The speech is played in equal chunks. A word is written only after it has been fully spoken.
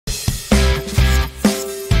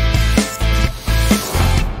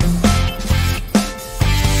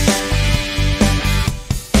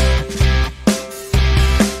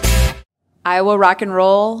Iowa Rock and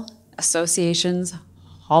Roll Association's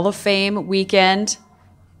Hall of Fame weekend.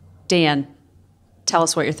 Dan, tell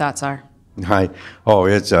us what your thoughts are. Hi. Oh,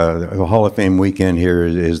 it's a Hall of Fame weekend here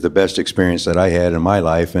is the best experience that I had in my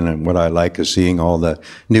life, and what I like is seeing all the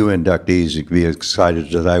new inductees. You can be as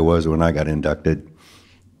excited as I was when I got inducted.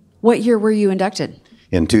 What year were you inducted?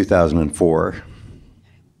 In 2004.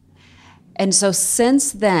 And so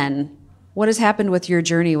since then, what has happened with your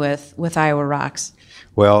journey with Iowa Rocks?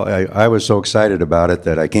 Well, I was so excited about it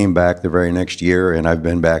that I came back the very next year, and I've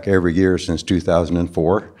been back every year since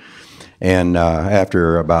 2004. And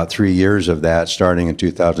after about 3 years of that, starting in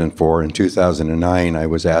 2004, in 2009, I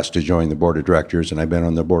was asked to join the board of directors, and I've been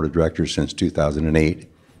on the board of directors since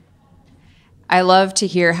 2008. I love to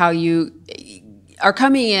hear how you are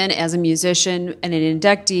coming in as a musician and an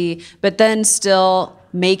inductee, but then still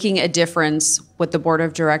making a difference with the board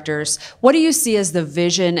of directors. What do you see as the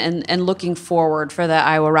vision and looking forward for the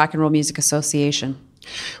Iowa Rock and Roll Music Association?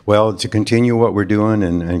 Well, to continue what we're doing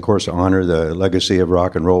and of course honor the legacy of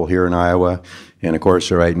rock and roll here in Iowa, and of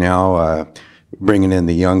course right now bringing in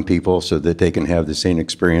the young people so that they can have the same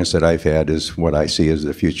experience that I've had is what I see as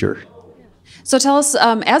the future. So tell us,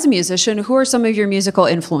 as a musician, who are some of your musical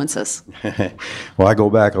influences? Well, I go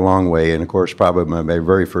back a long way, and of course probably my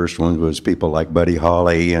very first one was people like Buddy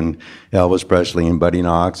Holly and Elvis Presley and Buddy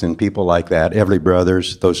Knox and people like that, Everly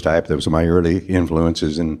Brothers, those type. Those were my early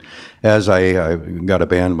influences. And as I got a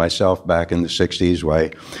band myself back in the 60s,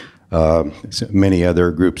 why many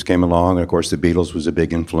other groups came along. And of course the Beatles was a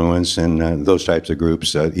big influence, and those types of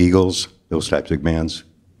groups, Eagles, those types of bands.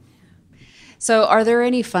 So are there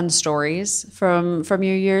any fun stories from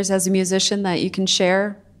your years as a musician that you can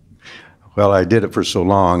share? Well, I did it for so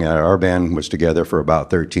long. Our band was together for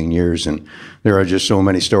about 13 years, and there are just so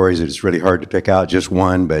many stories that it's really hard to pick out just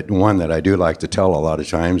one, but one that I do like to tell a lot of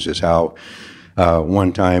times is how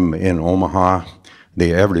one time in Omaha,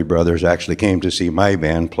 the Everly Brothers actually came to see my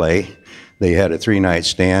band play. They had a 3-night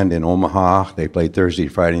stand in Omaha. They played Thursday,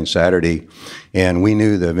 Friday, and Saturday. And we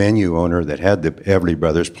knew the venue owner that had the Everly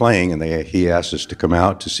Brothers playing, and he asked us to come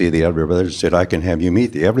out to see the Everly Brothers and said, I can have you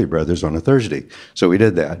meet the Everly Brothers on a Thursday. So we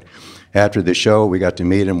did that. After the show, we got to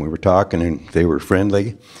meet them. We were talking, and they were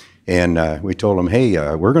friendly. And we told them,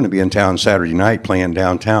 hey, we're going to be in town Saturday night playing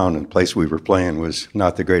downtown. And the place we were playing was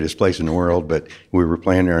not the greatest place in the world, but we were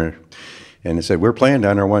playing there. And they said, we're playing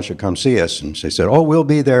down there. Why don't you come see us? And they said, oh, we'll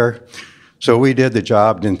be there. So we did the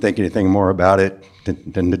job, didn't think anything more about it,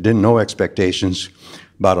 didn't know expectations.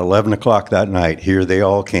 About 11 o'clock that night, here they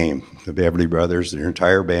all came, the Everly Brothers, their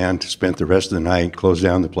entire band, spent the rest of the night, closed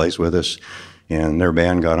down the place with us, and their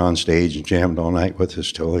band got on stage and jammed all night with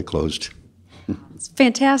us till they closed. It's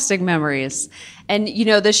fantastic memories. And you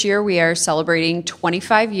know, this year we are celebrating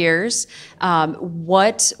 25 years.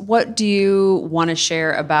 What do you want to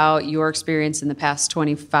share about your experience in the past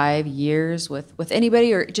 25 years with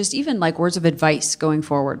anybody, or just even like words of advice going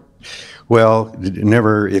forward? Well,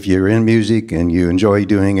 never, if you're in music and you enjoy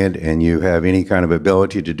doing it and you have any kind of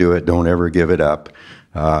ability to do it, don't ever give it up.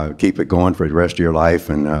 Keep it going for the rest of your life,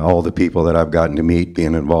 and all the people that I've gotten to meet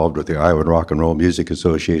being involved with the Iowa Rock and Roll Music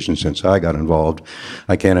Association since I got involved,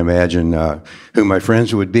 I can't imagine who my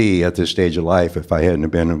friends would be at this stage of life if I hadn't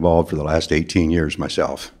been involved for the last 18 years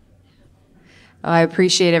myself. I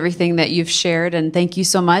appreciate everything that you've shared, and thank you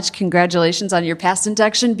so much. Congratulations on your past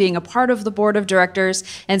induction, being a part of the board of directors,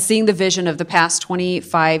 and seeing the vision of the past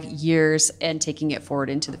 25 years and taking it forward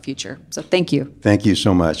into the future. So thank you. Thank you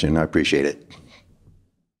so much, and I appreciate it.